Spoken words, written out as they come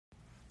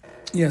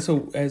Yeah,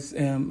 so as I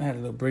had a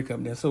little break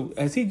up there. So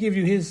as he give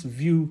you his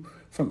view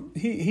from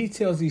he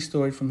tells these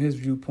stories from his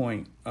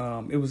viewpoint.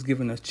 It was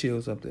giving us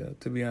chills up there,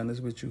 to be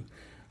honest with you.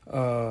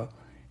 Uh,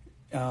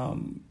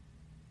 um,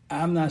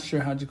 I'm not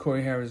sure how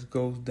Ja'Cory Harris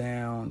goes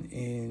down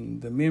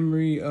in the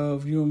memory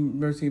of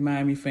University of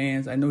Miami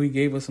fans. I know he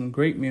gave us some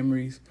great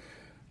memories.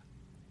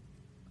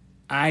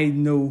 I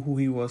know who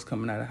he was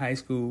coming out of high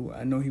school.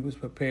 I know he was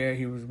prepared.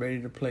 He was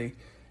ready to play.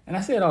 And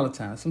I say it all the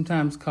time.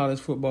 Sometimes college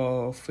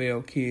football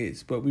fail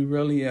kids, but we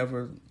rarely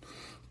ever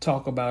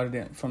talk about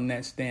it from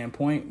that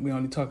standpoint. We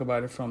only talk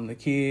about it from the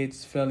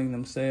kids failing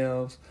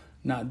themselves,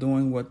 not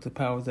doing what the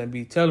powers that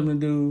be tell them to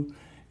do.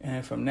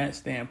 And from that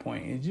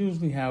standpoint, it's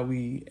usually how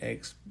we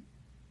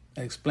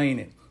explain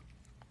it.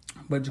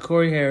 But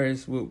Ja'Cory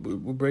Harris will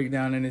break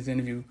down in his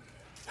interview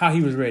how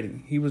he was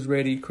ready. He was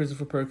ready.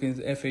 Christopher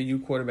Perkins, FAU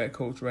quarterback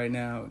coach right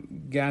now,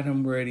 got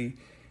him ready.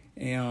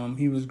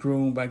 He was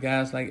groomed by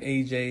guys like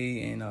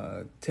AJ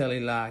and Telly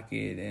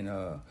Lockett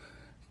and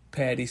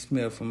Patty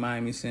Smith from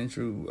Miami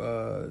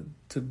Central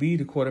to be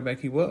the quarterback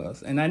he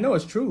was. And I know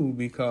it's true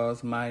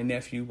because my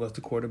nephew was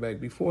the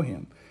quarterback before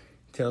him.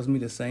 He tells me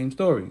the same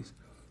stories.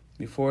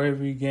 Before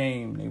every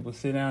game, they would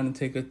sit down and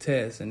take a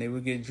test, and they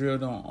would get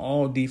drilled on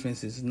all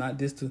defenses, not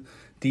just the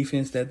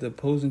defense that the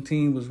opposing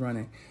team was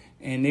running.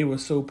 And they were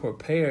so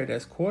prepared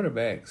as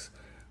quarterbacks,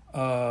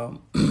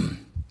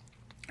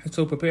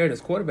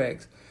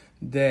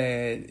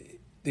 that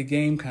the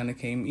game kind of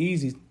came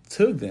easy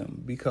to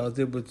them because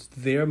it was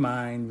their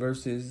mind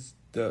versus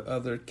the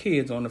other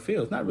kids on the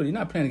field. Not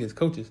playing against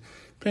coaches,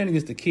 playing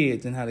against the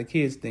kids and how the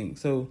kids think.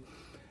 So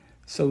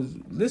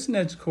listen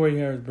as Ja'Cory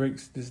Harris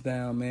breaks this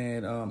down,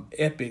 man.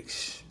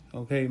 Epics,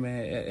 okay,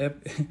 man.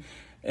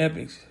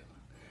 Epics.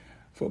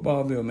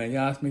 Footballville, man.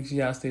 Y'all make sure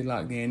y'all stay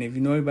locked in. If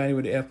you know anybody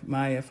with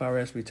my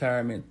FRS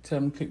retirement, tell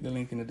them to click the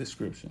link in the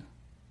description.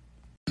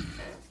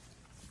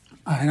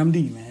 All right, I'm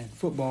D, man.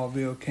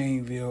 Footballville,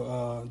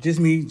 Caneville. Just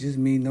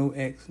me. No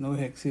X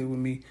here with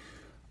me.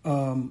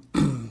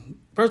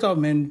 First off,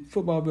 man,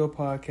 Footballville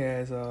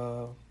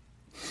podcast.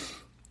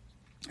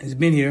 It's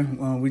been here.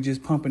 We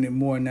just pumping it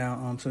more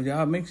now. So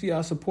y'all make sure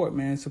y'all support,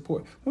 man.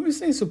 Support. When we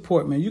say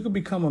support, man, you can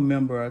become a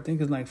member. I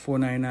think it's like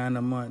 $4.99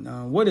 a month.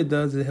 What it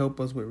does is help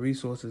us with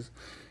resources.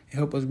 It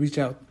help us reach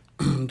out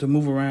to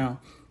move around.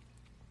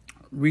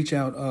 Reach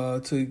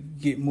out to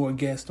get more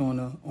guests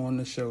on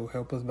the show.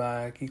 Help us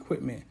buy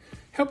equipment.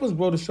 Help us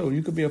grow the show.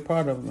 You could be a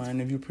part of it,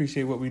 man, if you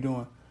appreciate what we're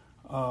doing.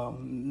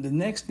 The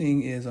next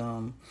thing is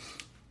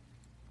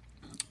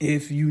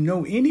if you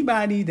know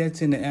anybody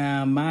that's in the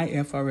my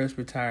FRS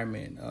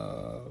retirement,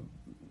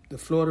 the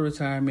Florida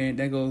retirement,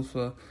 that goes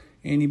for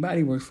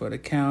anybody works for the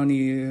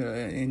county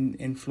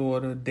in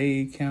Florida,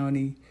 Dade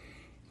County,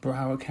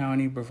 Broward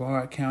County,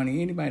 Brevard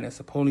County, anybody that's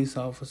a police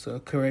officer, a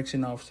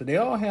correction officer, they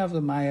all have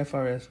the My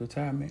FRS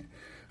retirement.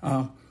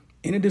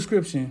 In the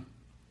description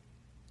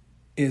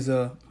is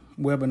a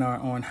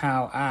webinar on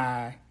how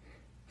I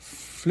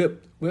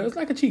flipped. Well, it's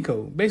like a cheat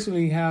code.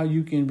 Basically, how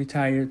you can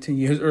retire 10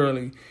 years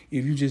early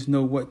if you just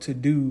know what to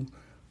do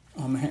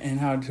and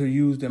how to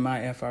use the My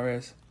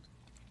FRS.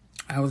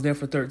 I was there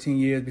for 13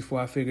 years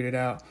before I figured it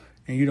out,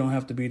 and you don't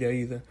have to be there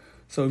either.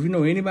 So if you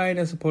know anybody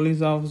that's a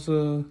police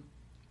officer,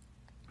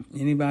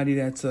 anybody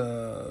that's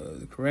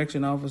a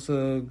correction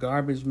officer,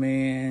 garbage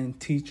man,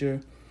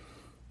 teacher,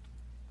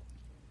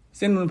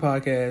 send them the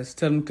podcast.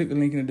 Tell them to click the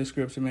link in the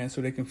description, man, so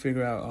they can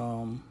figure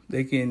out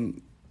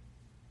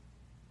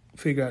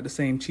the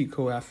same cheat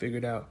code I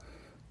figured out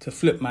to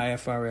flip my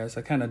FRS.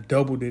 I kind of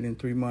doubled it in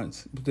 3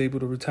 months. Was able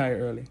to retire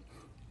early.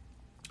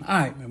 All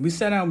right, man. We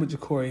sat down with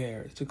Ja'Cory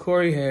Harris.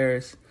 Ja'Cory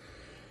Harris,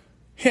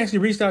 he actually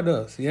reached out to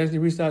us. He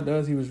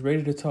was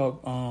ready to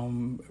talk.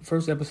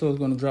 First episode is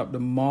going to drop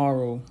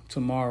tomorrow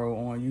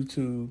on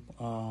YouTube.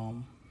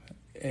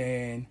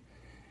 And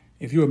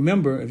if you're a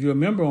member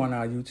on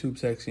our YouTube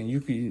section,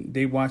 you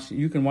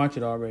can watch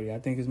it already. I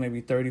think it's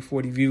maybe 30,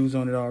 40 views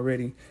on it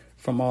already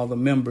from all the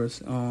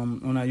members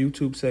on our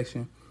YouTube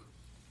section.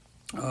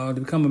 To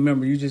become a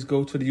member, you just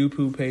go to the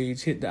YouTube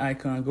page, hit the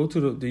icon, go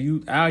to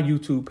our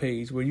YouTube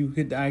page where you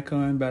hit the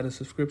icon by the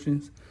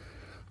subscriptions,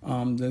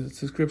 the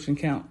subscription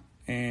count,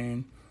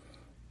 and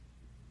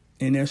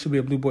there should be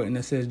a blue button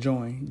that says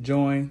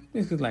join.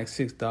 This is like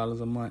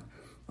 $6 a month.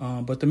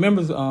 But the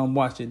members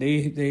watch it.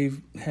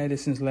 They've had it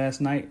since last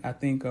night, I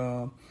think.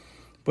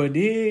 But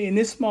in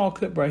this small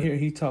clip right here,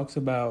 he talks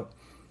about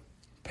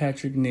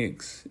Patrick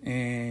Nix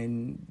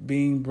and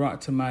being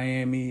brought to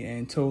Miami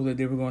and told that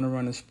they were going to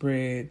run a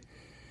spread.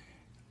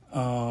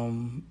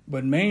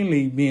 But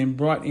mainly being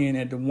brought in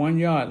at the 1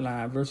 yard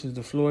line versus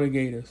the Florida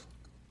Gators.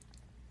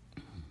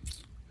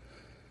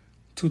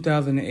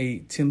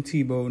 2008 Tim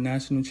Tebow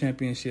National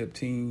Championship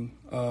team.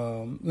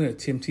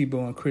 Tim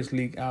Tebow and Chris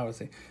Leak, I would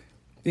say.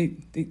 They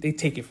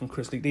take it from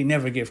Chris Leak. They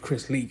never give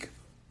Chris Leak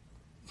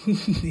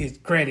his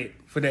credit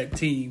for that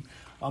team.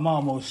 I'm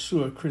almost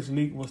sure Chris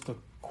Leak was the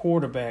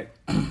quarterback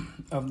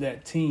of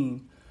that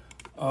team.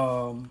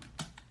 But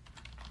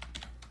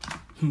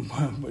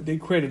they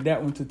credit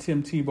that one to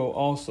Tim Tebow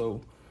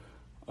also.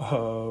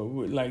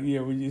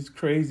 It's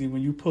crazy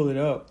when you pull it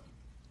up.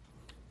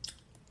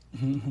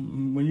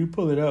 when you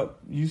pull it up,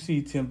 you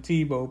see Tim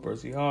Tebow,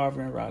 Percy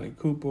Harvin, Riley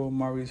Cooper,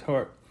 Maurice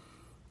Hart.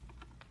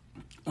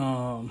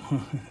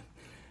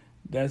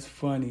 That's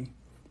funny.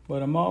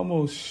 But I'm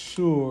almost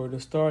sure the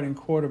starting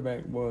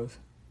quarterback was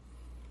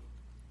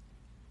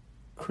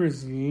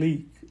Chris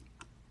Leak.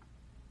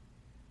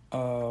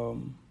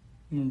 I'm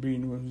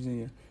reading West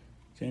Virginia,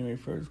 January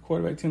 1st.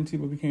 Quarterback Tim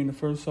Tebow became the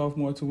first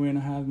sophomore to win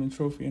a Heisman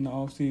Trophy in the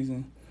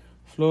offseason.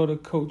 Florida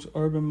coach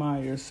Urban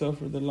Meyer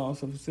suffered the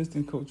loss of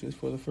assistant coaches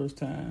for the first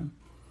time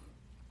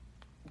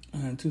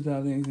in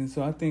 2018.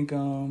 So I think,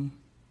 I'm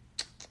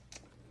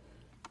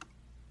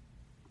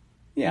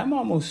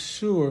almost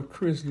sure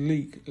Chris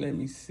Leak. Let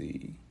me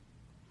see.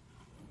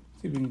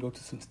 See if we can go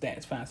to some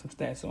stats, find some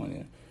stats on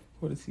there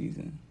for the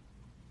season.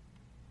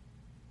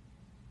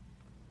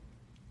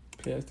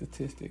 Player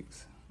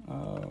statistics.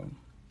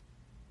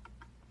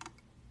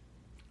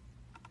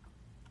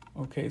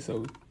 Okay,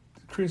 so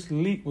Chris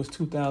Leak was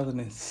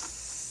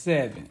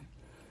 2007.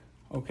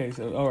 Okay,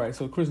 so all right,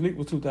 so Chris Leak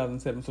was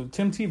 2007. So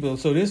Tim Tebow.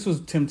 So this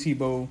was Tim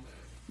Tebow.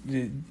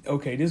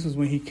 This was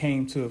when he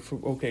came to.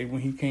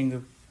 When he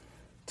came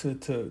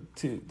to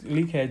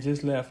Leak had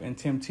just left, and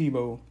Tim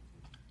Tebow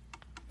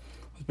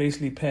was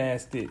basically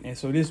past it, and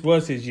so this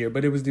was his year,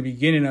 but it was the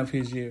beginning of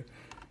his year.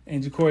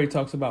 And Jacory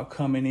talks about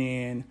coming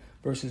in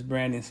versus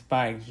Brandon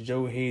Spikes,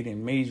 Joe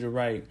Hayden, Major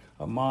Wright,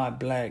 Ahmad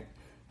Black,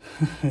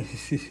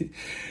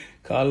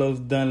 Carlos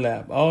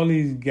Dunlap, all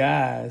these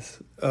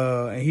guys,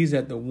 and he's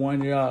at the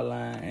 1 yard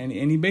line,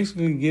 and he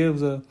basically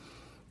gives a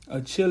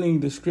chilling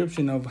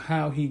description of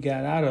how he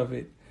got out of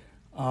it.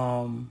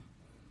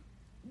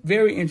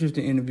 Very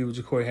interesting interview with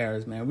Jacory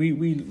Harris, man.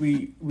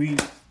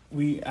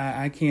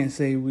 I can't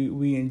say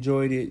we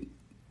enjoyed it,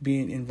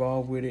 being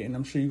involved with it, and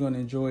I'm sure you're gonna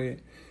enjoy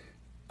it.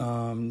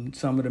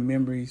 Some of the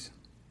memories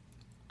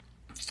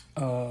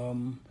that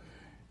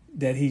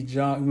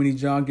when he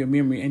jogged your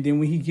memory, and then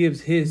when he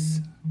gives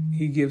his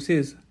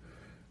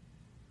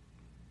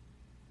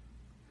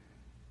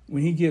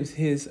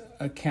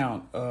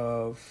account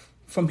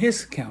from his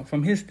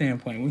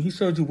standpoint, when he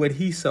showed you what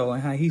he saw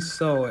and how he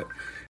saw it.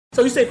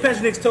 So you say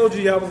Patrick Nix told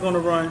you y'all was gonna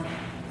run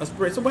a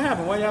spring. So what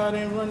happened? Why y'all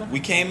didn't run? We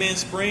came in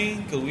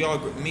spring because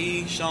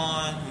me,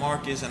 Sean,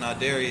 Marcus, and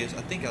Ardarius.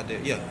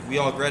 We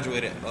all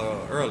graduated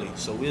early,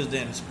 so we was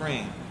there in the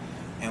spring,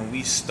 and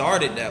we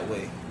started that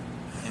way,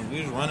 and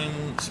we was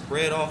running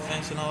spread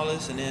offense and all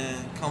this, and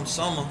then come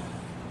summer,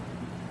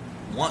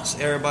 once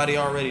everybody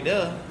already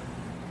there,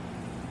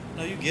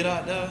 you get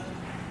out there,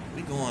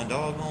 we going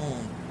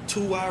doggone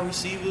 2 wide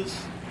receivers.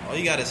 All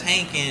you got is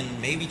Hank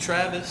and maybe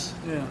Travis,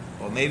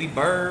 or maybe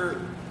Bird,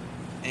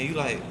 and you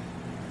like,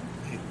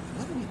 hey,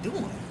 what are we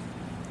doing?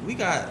 We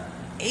got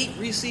 8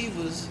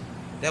 receivers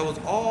that was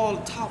all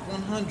top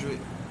 100,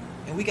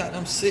 and we got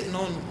them sitting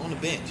on the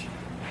bench.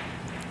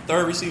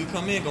 Third receiver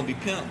come in, gonna be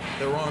Pimp,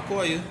 Ron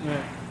Koya,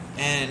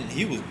 and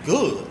he was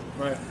good.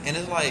 Right. And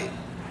it's like,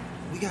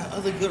 we got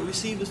other good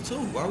receivers too.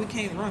 Why we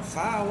can't run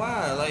 5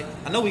 wide? Like,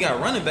 I know we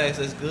got running backs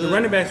that's good. The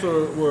running backs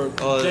were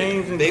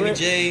James and Baby Greg.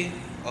 J,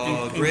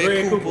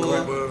 Greg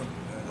Cooper,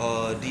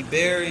 D.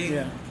 Barry.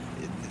 Yeah.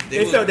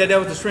 They felt that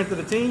was the strength of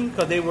the team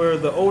because they were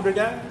the older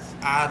guys?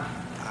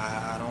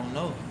 I don't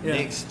know. Yeah.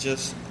 Knicks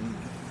just...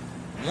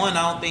 One,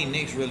 I don't think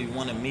Knicks really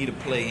wanted me to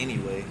play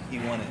anyway. He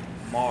wanted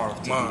Marv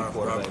to be the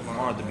quarterback.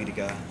 Marv to be the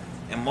guy.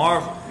 And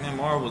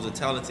Marv was a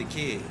talented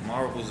kid.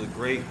 Marv was a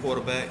great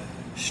quarterback,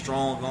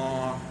 strong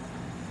arm.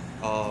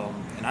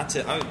 And I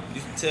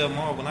used to tell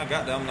Marv when I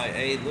got there, I'm like,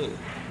 hey, look,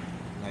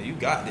 now you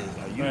got this.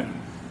 Like,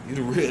 you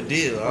the real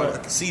deal. I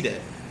can see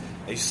that.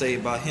 I used to say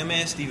about him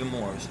and Stephen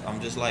Morris. I'm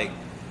just like,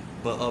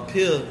 but up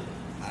here,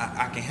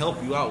 I can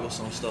help you out with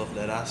some stuff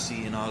that I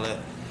see and all that.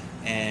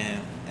 And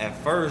at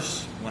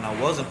first, when I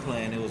wasn't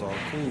playing, it was all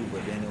cool.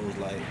 But then it was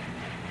like,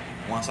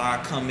 once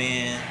I come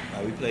in,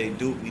 like we played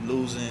Duke, we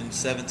losing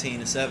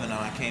 17-7, and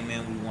I came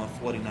in, we won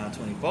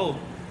 49-24.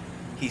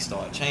 He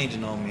started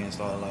changing on me and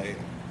started like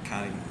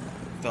kind of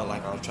felt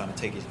like I was trying to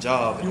take his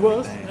job. You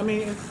was? I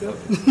mean, that's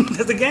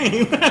the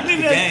game. The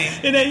game.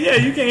 And then,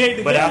 you can't hate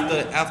the but game.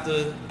 But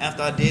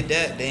after I did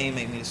that, they ain't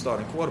make me the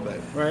starting quarterback.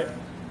 Right.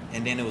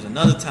 And then there was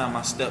another time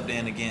I stepped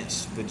in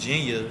against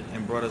Virginia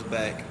and brought us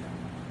back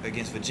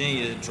against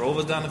Virginia, drove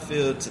us down the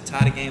field to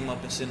tie the game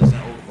up and send us in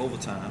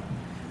overtime.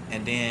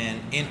 And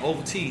then in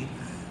OT,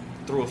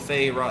 threw a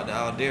fade route to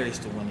Aldarius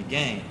to win the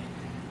game.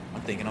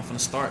 I'm thinking I'm going to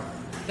start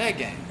that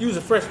game. You was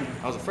a freshman.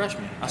 I was a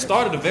freshman. I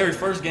started the very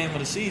first game of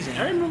the season.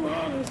 I remember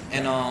all this.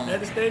 And at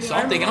the stadium, so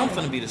I'm thinking I'm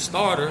going to be the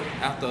starter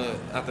after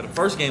the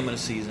first game of the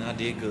season. I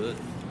did good.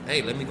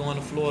 Hey, let me go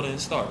into Florida and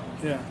start.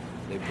 Yeah.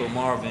 They put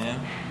Marv in.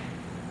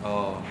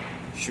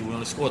 We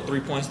only scored 3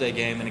 points that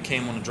game, and it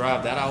came on the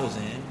drive that I was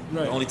in.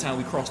 Right. The only time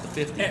we crossed the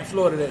 50. At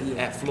Florida that year.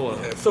 At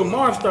Florida. So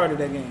Marv started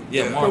that game.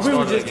 Yeah, Marv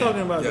started that game. We were just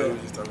talking about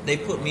that. They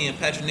put me in.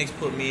 Patrick Nix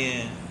put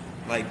me in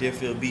like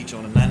Deerfield Beach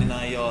on the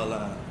 99-yard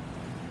line.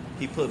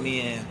 He put me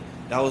in.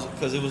 That was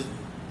because it was.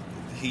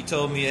 He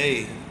told me,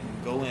 "Hey,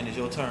 go in. It's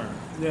your turn."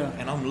 Yeah.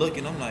 And I'm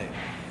looking. I'm like,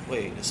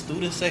 wait, the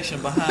student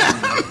section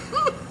behind me.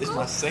 This is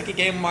my second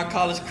game of my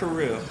college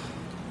career.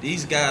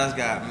 These guys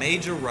got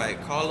Major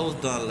Wright, Carlos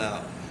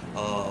Dunlap.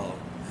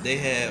 They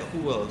had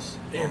who else?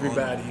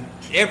 Everybody.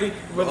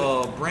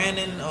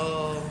 Brandon,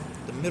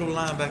 the middle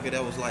linebacker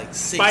that was like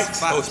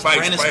 6'5".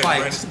 Brandon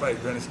Spikes.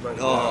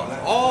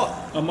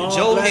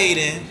 Joe Black.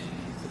 Hayden,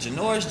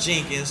 Janoris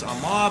Jenkins,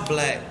 Ahmad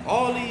Black,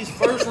 all these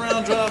first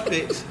round draft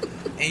picks,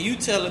 and you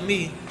telling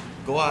me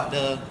go out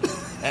there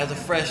as a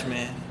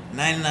freshman,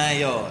 99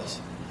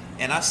 yards.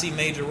 And I see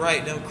Major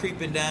Wright, them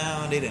creeping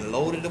down. They done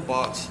loaded the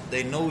box.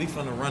 They know we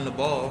finna run the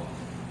ball.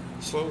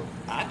 So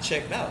I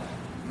checked out.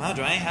 Mind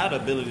you, I ain't had the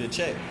ability to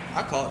check.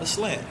 I called the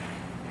slant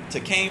to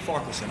Kane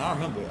Farquharson. I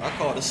remember. I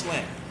called the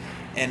slant.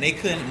 And they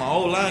couldn't, my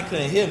old line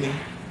couldn't hear me.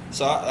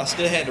 So I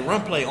still had the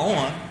run play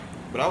on.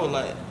 But I was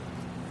like,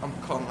 I'm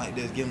calling like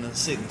this, giving them a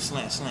signal,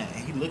 slant.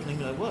 And he looking at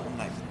me like, what? I'm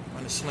like,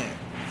 run the slant.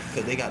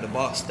 Because they got the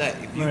box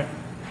stacked. If you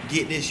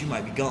get this, you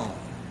might be gone.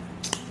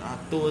 I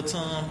threw it to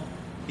him.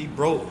 He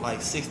broke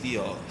like 60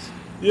 yards.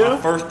 Yeah.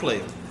 My first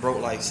play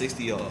broke like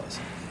 60 yards.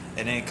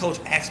 And then coach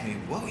asked me,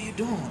 what were you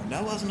doing?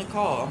 That wasn't a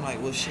call. I'm like,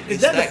 well, shit.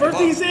 Is that the first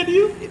thing he said to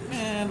you?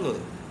 Man,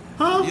 look.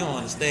 Huh? You don't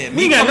understand.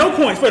 We ain't got no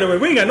points, by the way.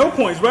 We ain't got no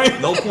points, right?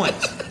 No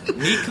points.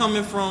 Me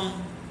coming from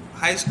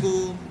high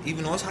school,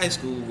 even though it's high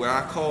school, where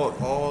I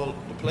called all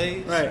the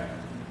plays. Right.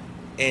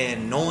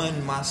 And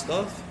knowing my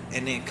stuff,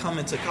 and then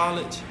coming to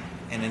college,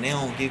 and then they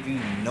don't give you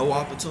no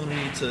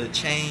opportunity to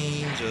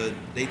change, or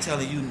they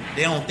telling you,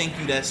 they don't think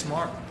you that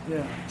smart.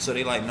 Yeah. So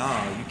they like,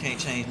 nah, you can't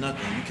change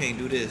nothing. You can't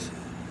do this.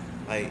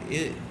 Like,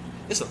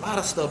 it's a lot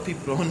of stuff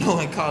people don't know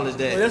in college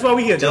that. Well, that's why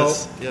we here, dog.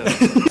 Yeah.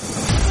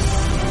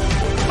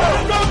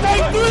 It's gonna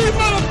take 3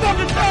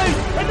 motherfucking days,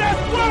 and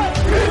that's what